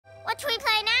should we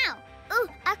play now? Ooh,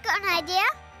 I've got an idea.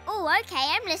 Ooh, okay,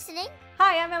 I'm listening.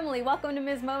 Hi, I'm Emily. Welcome to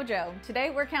MsMojo.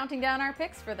 Today we're counting down our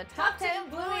picks for the top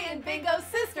 10 Bluey and Bingo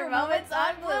sister moments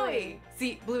on Bluey.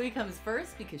 See, Bluey comes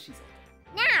first because she's old.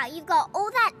 Now you've got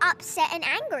all that upset and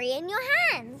angry in your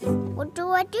hands. What do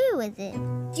I do with it?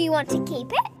 Do you want to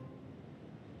keep it?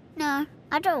 No,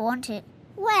 I don't want it.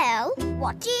 Well,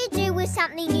 what do you do with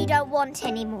something you don't want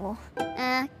anymore?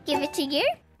 Give it to you?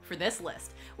 For this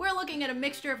list, we're looking at a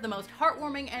mixture of the most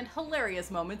heartwarming and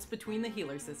hilarious moments between the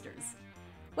Healer sisters.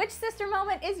 Which sister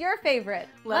moment is your favorite?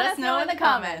 Let us know in the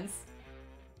comments.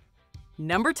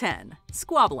 Number 10,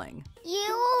 squabbling. You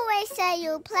always say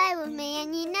you'll play with me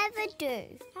and you never do.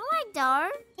 No, I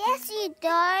don't. Yes, you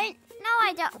don't. No,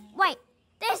 I don't. Wait,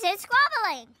 this is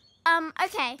squabbling.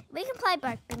 Okay, we can play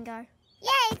both, Bingo.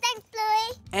 Yay, thanks,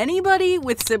 Bluey. Anybody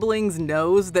with siblings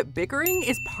knows that bickering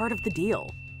is part of the deal.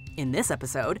 In this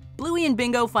episode, Bluey and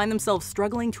Bingo find themselves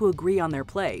struggling to agree on their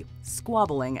play,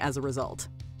 squabbling as a result.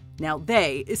 Now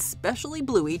they, especially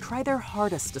Bluey, try their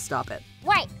hardest to stop it.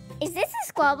 Wait, is this a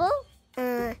squabble?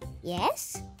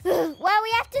 Yes? Well,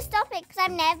 we have to stop it because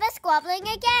I'm never squabbling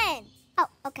again. Oh,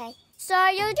 okay. So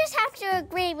you'll just have to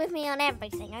agree with me on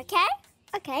everything, okay?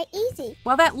 Okay, easy.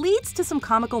 While that leads to some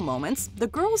comical moments, the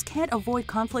girls can't avoid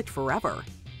conflict forever.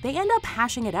 They end up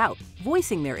hashing it out,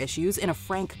 voicing their issues in a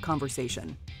frank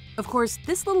conversation. Of course,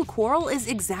 this little quarrel is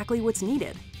exactly what's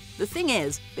needed. The thing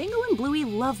is, Bingo and Bluey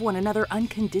love one another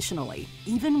unconditionally,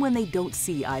 even when they don't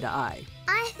see eye to eye.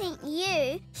 I think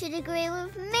you should agree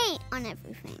with me on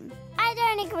everything. I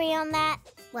don't agree on that.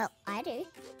 Well, I do.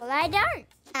 Well, I don't.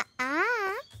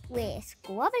 We're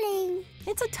squabbling.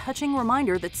 It's a touching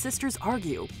reminder that sisters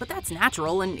argue, but that's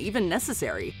natural and even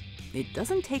necessary. It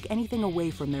doesn't take anything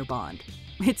away from their bond.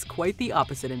 It's quite the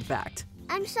opposite, in fact.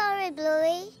 I'm sorry,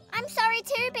 Bluey. I'm sorry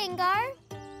too, Bingo.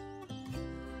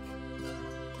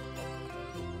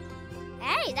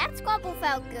 Hey, that squabble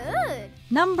felt good.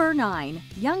 Number 9,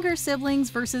 younger siblings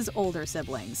versus older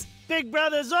siblings. Big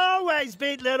brothers always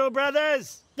beat little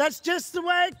brothers. That's just the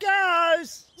way it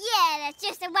goes. Yeah, that's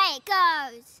just the way it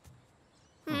goes.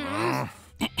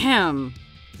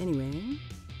 Anyway,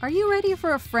 Are you ready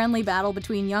for a friendly battle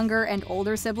between younger and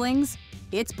older siblings?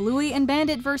 It's Bluey and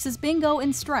Bandit versus Bingo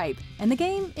and Stripe, and the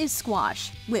game is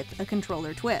squash, with a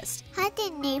controller twist. I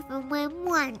didn't even win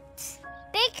once.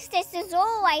 Big sisters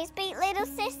always beat little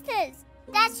sisters.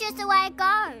 That's just the way it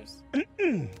goes.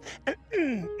 I'm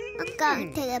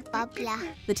going to the bubbler.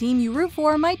 The team you root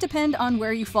for might depend on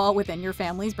where you fall within your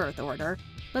family's birth order.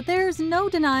 But there's no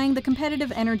denying the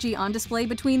competitive energy on display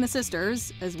between the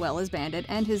sisters, as well as Bandit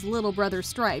and his little brother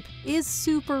Stripe, is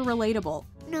super relatable.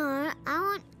 No, I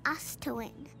want us to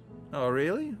win. Oh,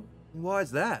 really? Why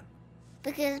is that?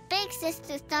 Because big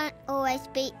sisters don't always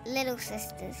beat little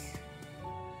sisters.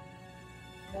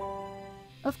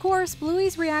 Of course,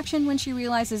 Bluey's reaction when she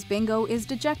realizes Bingo is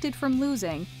dejected from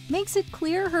losing makes it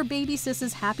clear her baby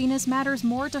sis's happiness matters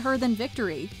more to her than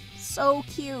victory. So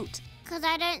cute. Because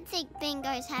I don't think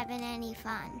Bingo's having any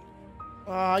fun.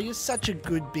 Oh, you're such a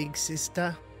good big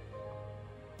sister.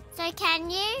 So can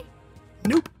you?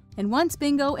 Nope. And once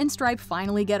Bingo and Stripe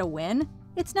finally get a win,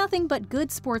 it's nothing but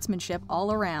good sportsmanship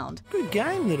all around. Good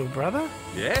game, little brother.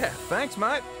 Yeah, thanks,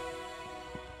 mate.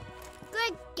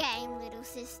 Good game, little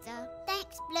sister.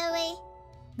 Thanks, Bluey.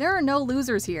 There are no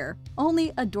losers here,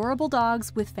 only adorable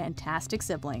dogs with fantastic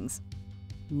siblings.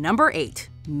 Number 8,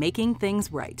 making things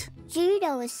right.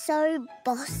 Judo is so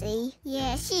bossy.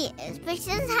 Yeah, she is, but she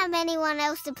doesn't have anyone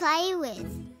else to play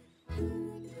with.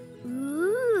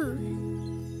 Ooh.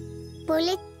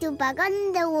 Bullet to bug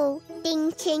on the wall.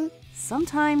 Ding ching.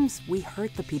 Sometimes we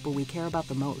hurt the people we care about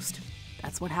the most.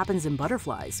 That's what happens in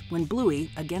Butterflies, when Bluey,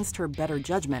 against her better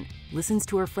judgment, listens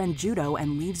to her friend Judo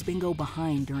and leaves Bingo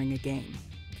behind during a game.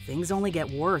 Things only get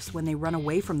worse when they run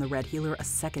away from the Red Healer a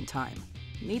second time.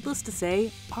 Needless to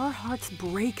say, our hearts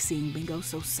break seeing Bingo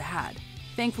so sad.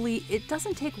 Thankfully, it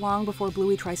doesn't take long before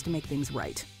Bluey tries to make things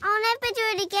right. I'll never do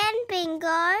it again, Bingo.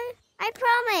 I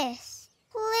promise.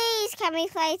 Please, can we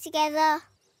play together?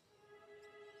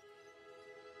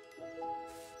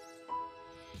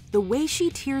 The way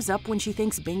she tears up when she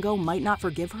thinks Bingo might not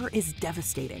forgive her is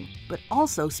devastating, but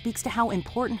also speaks to how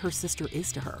important her sister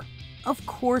is to her. Of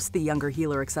course the younger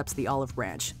healer accepts the olive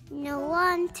branch. No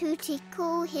one to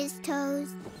tickle his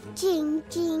toes. Ching,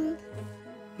 ching.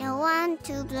 No one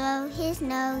to blow his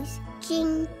nose.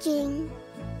 Ching, ching.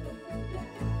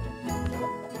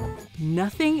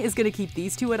 Nothing is going to keep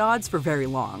these two at odds for very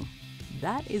long.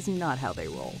 That is not how they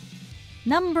roll.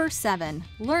 Number 7,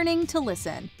 learning to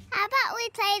listen. How about we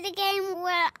play the game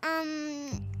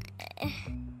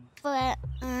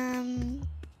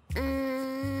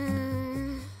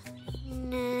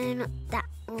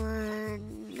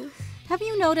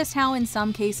noticed how in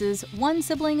some cases, one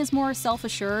sibling is more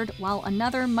self-assured while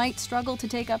another might struggle to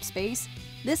take up space?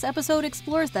 This episode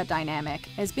explores that dynamic,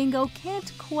 as Bingo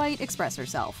can't quite express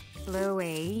herself.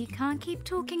 Bluey, you can't keep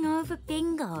talking over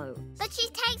Bingo. But she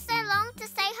takes so long to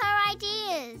say her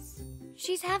ideas.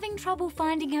 She's having trouble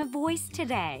finding her voice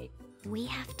today. We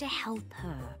have to help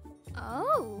her.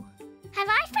 Oh. Have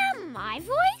I found my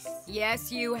voice?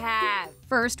 Yes, you have.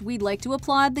 First, we'd like to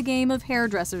applaud the game of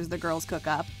hairdressers the girls cook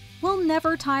up. We'll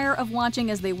never tire of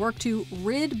watching as they work to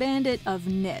rid Bandit of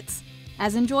nits.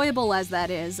 As enjoyable as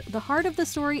that is, the heart of the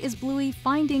story is Bluey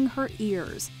finding her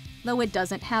ears. Though it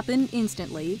doesn't happen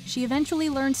instantly, she eventually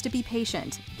learns to be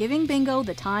patient, giving Bingo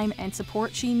the time and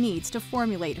support she needs to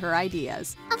formulate her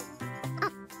ideas.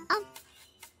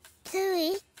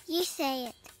 Bluey, you say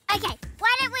it. Okay,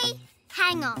 why don't we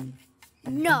hang on?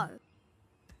 No.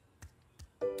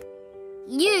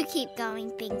 You keep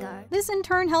going, Bingo. This in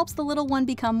turn helps the little one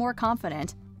become more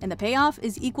confident, and the payoff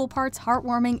is equal parts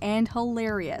heartwarming and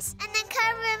hilarious. And then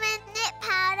cover him in knit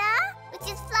powder, which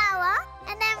is flour,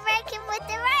 and then rake him with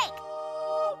the rake.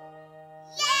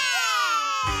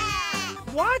 Yeah!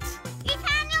 What? You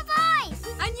found your voice!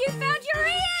 And you found your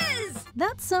ears!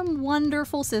 That's some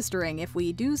wonderful sistering, if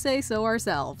we do say so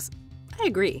ourselves. I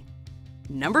agree.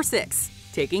 Number 6,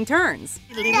 taking turns.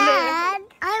 Dad,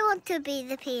 I want to be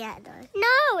the piano.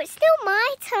 No, it's still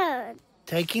my turn.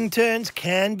 Taking turns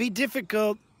can be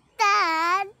difficult.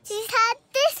 Dad, she's had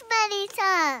this many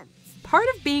turns. Part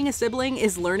of being a sibling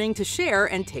is learning to share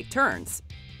and take turns.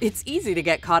 It's easy to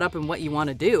get caught up in what you want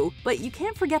to do, but you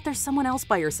can't forget there's someone else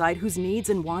by your side whose needs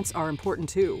and wants are important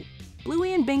too.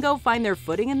 Bluey and Bingo find their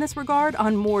footing in this regard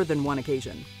on more than one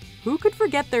occasion. Who could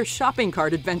forget their shopping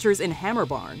cart adventures in Hammer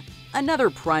Barn? Another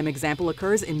prime example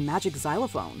occurs in Magic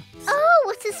Xylophone. Oh,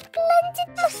 what a splendid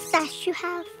moustache you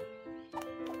have.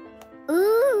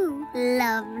 Ooh,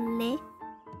 lovely.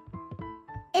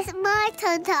 It's my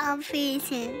turn to unfreeze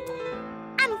him.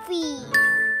 Unfreeze.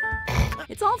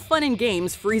 It's all fun and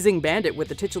games freezing Bandit with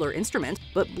the titular instrument,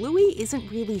 but Bluey isn't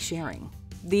really sharing.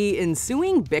 The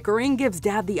ensuing bickering gives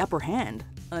Dad the upper hand,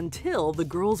 until the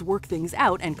girls work things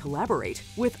out and collaborate,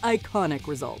 with iconic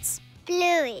results.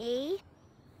 Bluey,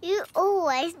 you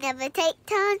always never take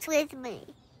turns with me.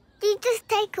 You just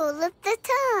take all of the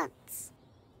turns.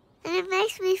 And it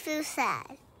makes me feel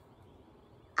sad.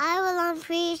 I will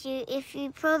unfreeze you if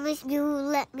you promise you will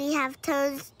let me have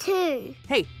turns too.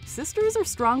 Hey, sisters are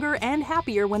stronger and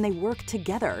happier when they work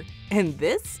together. And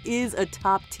this is a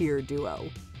top-tier duo.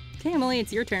 Okay, Emily,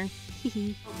 it's your turn.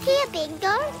 Here,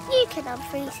 Bingo, you can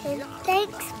unfreeze him.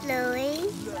 Thanks, Bluey.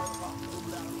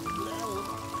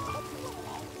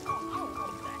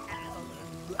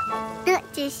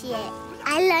 Not just yet.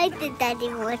 I like the daddy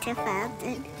water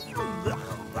fountain.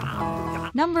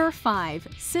 Number 5,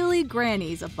 silly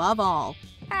grannies above all.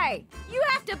 Hey, you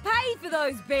have to pay for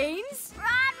those beans.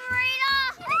 Run, Rita!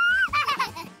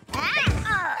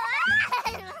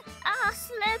 I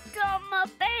slipped on my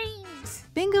beans.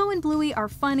 Bingo and Bluey are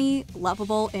funny,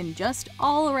 lovable, and just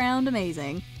all around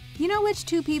amazing. You know which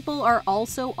two people are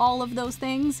also all of those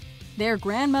things? Their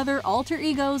grandmother alter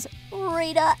egos,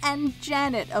 Rita and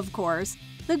Janet, of course.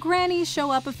 The grannies show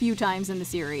up a few times in the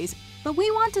series, but we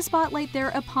want to spotlight their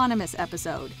eponymous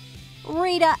episode.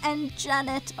 Rita and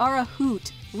Janet are a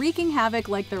hoot, wreaking havoc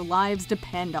like their lives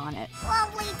depend on it.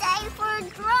 Lovely day for a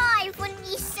drive, wouldn't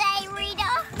you say,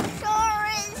 Rita? Sure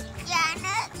is,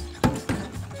 Janet.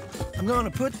 I'm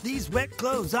gonna put these wet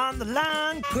clothes on the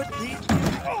line,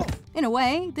 In a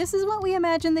way, this is what we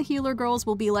imagine the Healer Girls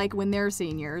will be like when they're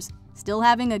seniors, still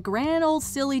having a grand old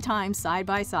silly time side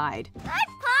by side. Good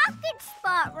parking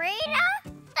spot,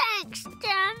 Rita. Thanks,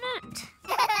 Janet.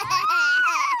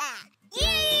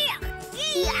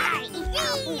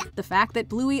 The fact that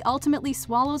Bluey ultimately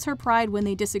swallows her pride when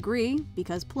they disagree,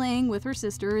 because playing with her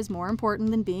sister is more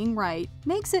important than being right,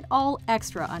 makes it all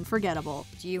extra unforgettable.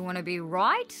 Do you want to be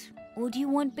right, or do you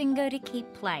want Bingo to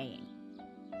keep playing?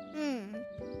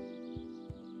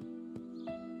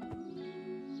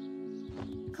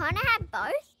 Can't I have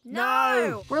both?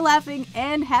 No! We're laughing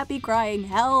and happy crying,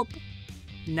 help!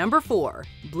 Number 4,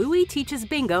 Bluey teaches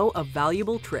Bingo a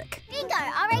valuable trick. Bingo,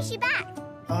 I'll race you back.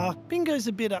 Bingo's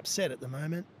a bit upset at the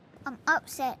moment. I'm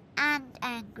upset and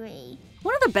angry.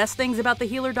 One of the best things about the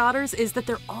Healer daughters is that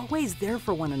they're always there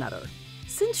for one another.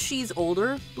 Since she's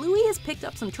older, Bluey has picked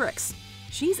up some tricks.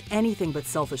 She's anything but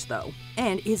selfish though,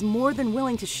 and is more than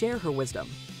willing to share her wisdom.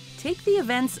 Take the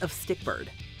events of Stickbird.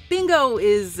 Bingo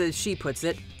is, as she puts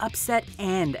it, upset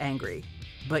and angry.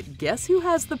 But guess who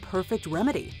has the perfect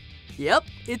remedy? Yep,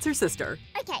 it's her sister.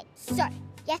 Okay, so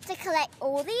you have to collect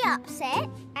all the upset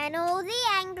and all the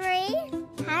angry.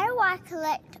 How do I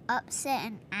collect upset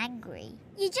and angry.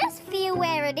 You just feel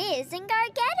where it is and go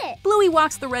get it. Bluey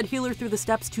walks the red healer through the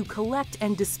steps to collect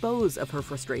and dispose of her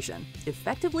frustration,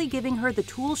 effectively giving her the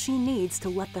tools she needs to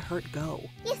let the hurt go.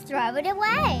 You throw it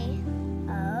away.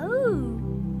 Oh.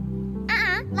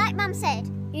 Like Mum said,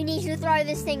 you need to throw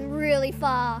this thing really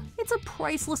far. It's a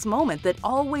priceless moment that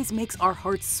always makes our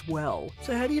hearts swell.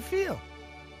 So how do you feel?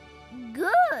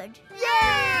 Good.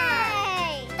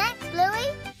 Yay! Thanks,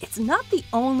 Bluey. It's not the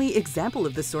only example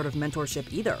of this sort of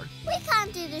mentorship either. We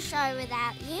can't do the show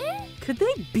without you. Could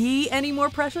they be any more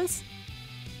precious?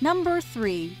 Number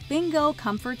 3, Bingo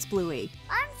comforts Bluey.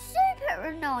 I'm super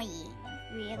annoying.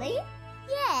 Really?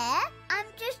 Yeah, I'm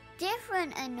just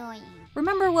different annoying.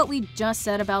 Remember what we just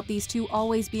said about these two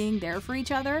always being there for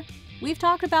each other? We've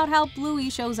talked about how Bluey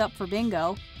shows up for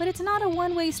Bingo, but it's not a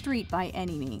one-way street by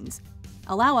any means.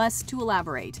 Allow us to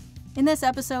elaborate. In this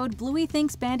episode, Bluey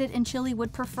thinks Bandit and Chili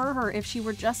would prefer her if she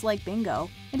were just like Bingo,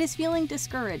 and is feeling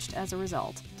discouraged as a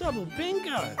result. Double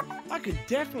bingo. I could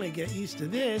definitely get used to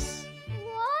this.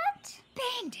 What?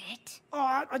 Bandit?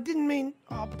 Oh, I didn't mean...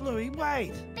 Oh, Bluey,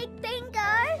 wait. Big Bingo?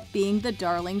 Being the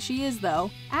darling she is,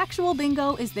 though, actual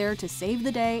Bingo is there to save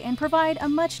the day and provide a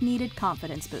much-needed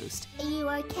confidence boost. Are you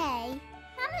okay?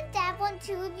 Mum and Dad want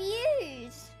two of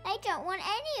yous. They don't want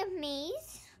any of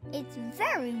me's. It's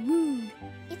very rude.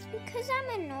 It's because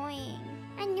I'm annoying.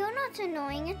 And you're not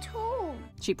annoying at all.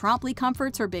 She promptly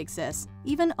comforts her big sis,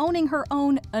 even owning her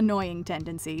own annoying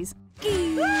tendencies.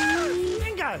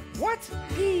 Bingo! What?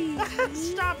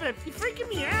 Stop it! You're freaking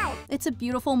me out! It's a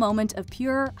beautiful moment of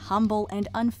pure, humble, and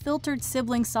unfiltered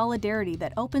sibling solidarity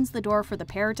that opens the door for the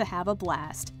pair to have a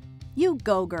blast. You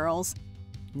go, girls.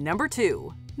 Number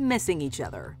 2, missing each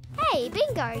other. Hey,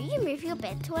 Bingo, you moved your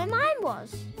bed to where mine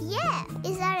was. Yeah,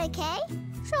 is that okay?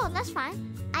 Sure, that's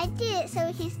fine. I did it so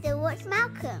we can still watch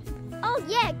Malcolm. Oh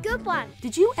yeah, good one.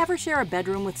 Did you ever share a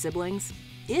bedroom with siblings?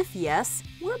 If yes,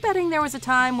 we're betting there was a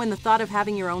time when the thought of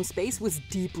having your own space was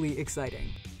deeply exciting.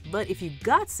 But if you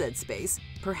got said space,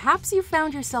 perhaps you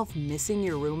found yourself missing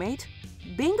your roommate?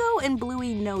 Bingo and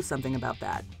Bluey know something about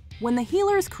that. When the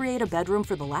healers create a bedroom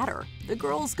for the latter, the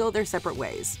girls go their separate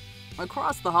ways.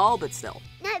 Across the hall, but still.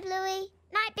 Night, Bluey.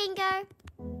 Night, Bingo.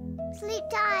 Sleep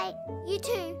tight. You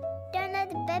too. Don't let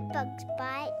the bedbugs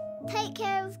bite. Take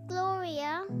care of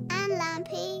Gloria and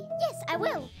Lampy. Yes, I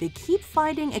will. They keep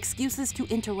finding excuses to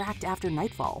interact after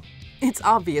nightfall. It's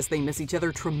obvious they miss each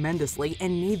other tremendously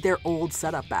and need their old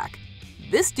setup back.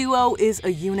 This duo is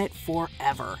a unit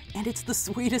forever, and it's the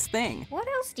sweetest thing. What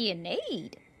else do you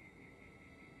need?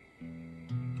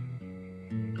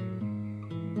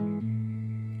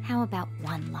 How about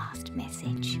one last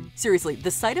message? Seriously, the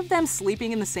sight of them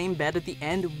sleeping in the same bed at the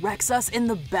end wrecks us in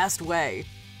the best way.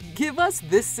 Give us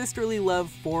this sisterly love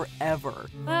forever.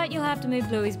 But you'll have to move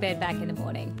Bluey's bed back in the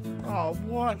morning. Oh,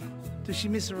 what? Does she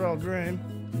miss her old room?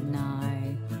 No.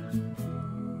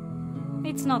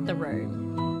 It's not the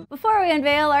room. Before we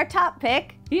unveil our top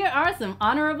pick, here are some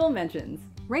honorable mentions.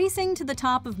 Racing to the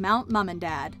top of Mount Mum and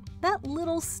Dad. That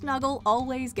little snuggle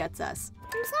always gets us.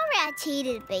 I'm sorry I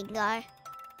cheated, Bingo.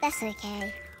 That's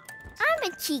okay.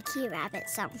 I'm a cheeky rabbit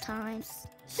sometimes.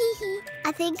 Hee hee.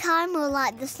 I think I'm more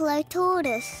like the slow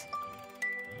tortoise.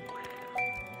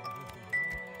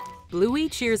 Bluey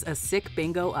cheers a sick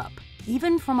Bingo up.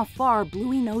 Even from afar,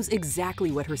 Bluey knows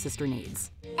exactly what her sister needs.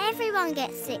 Everyone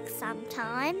gets sick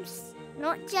sometimes,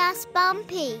 not just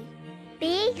Bumpy.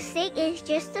 Being sick is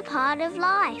just a part of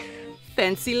life.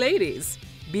 Fancy ladies.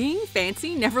 Being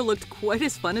fancy never looked quite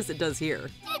as fun as it does here.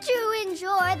 Did you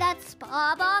enjoy that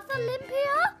spa bath,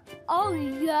 Olympia? Oh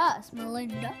yes,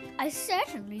 Melinda. I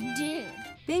certainly did.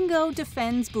 Bingo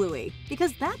defends Bluey,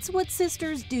 because that's what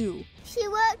sisters do. She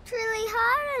worked really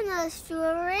hard on those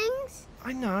drawings.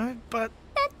 I know, but...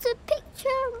 That's a picture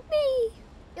of me.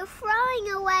 You're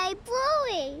throwing away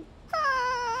Bluey.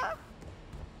 Ah.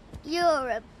 You're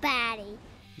a baddie.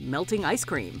 Melting ice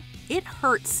cream. It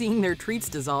hurts seeing their treats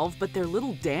dissolve, but their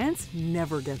little dance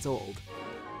never gets old.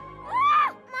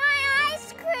 Ah, my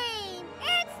ice cream!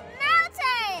 It's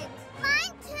melted!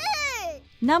 Mine too!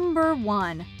 Number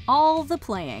 1, all the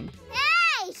playing.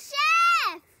 Hey,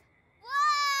 Chef!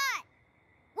 What?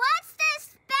 What's the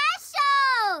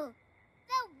special?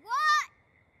 The what?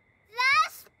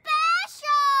 The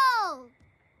special!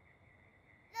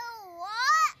 The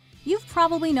what? You've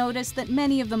probably noticed that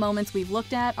many of the moments we've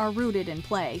looked at are rooted in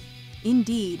play.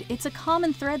 Indeed, it's a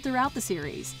common thread throughout the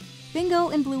series. Bingo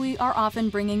and Bluey are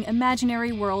often bringing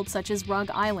imaginary worlds such as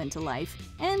Rug Island to life,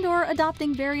 and/or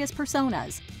adopting various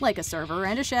personas, like a server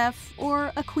and a chef,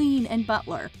 or a queen and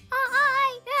butler.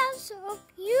 I am so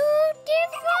beautiful.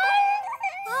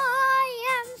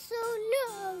 I am so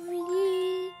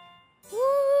lovely.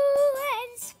 Ooh.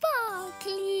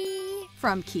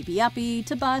 From Keepy Uppy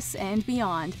to Bus and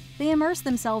beyond, they immerse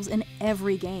themselves in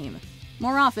every game.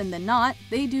 More often than not,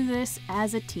 they do this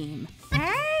as a team.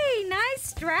 Hey, nice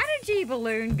strategy,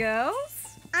 Balloon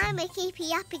Girls. I'm a Keepy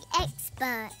Uppy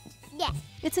expert. Yeah.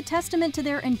 It's a testament to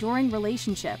their enduring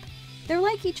relationship. They're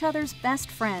like each other's best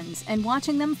friends, and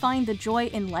watching them find the joy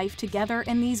in life together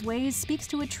in these ways speaks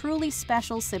to a truly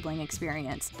special sibling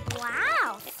experience.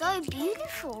 Wow, so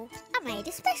beautiful. I made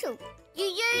a special. You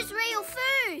use real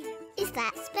food. Is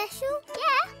that special?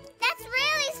 Yeah, that's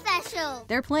really special.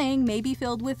 Their playing may be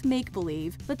filled with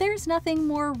make-believe, but there's nothing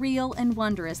more real and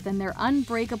wondrous than their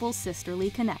unbreakable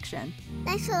sisterly connection.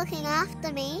 Thanks for looking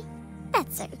after me.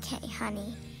 That's okay,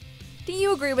 honey. Do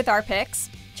you agree with our picks?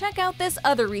 Check out this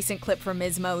other recent clip from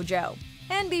MsMojo.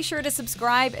 And be sure to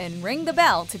subscribe and ring the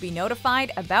bell to be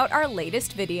notified about our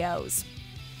latest videos.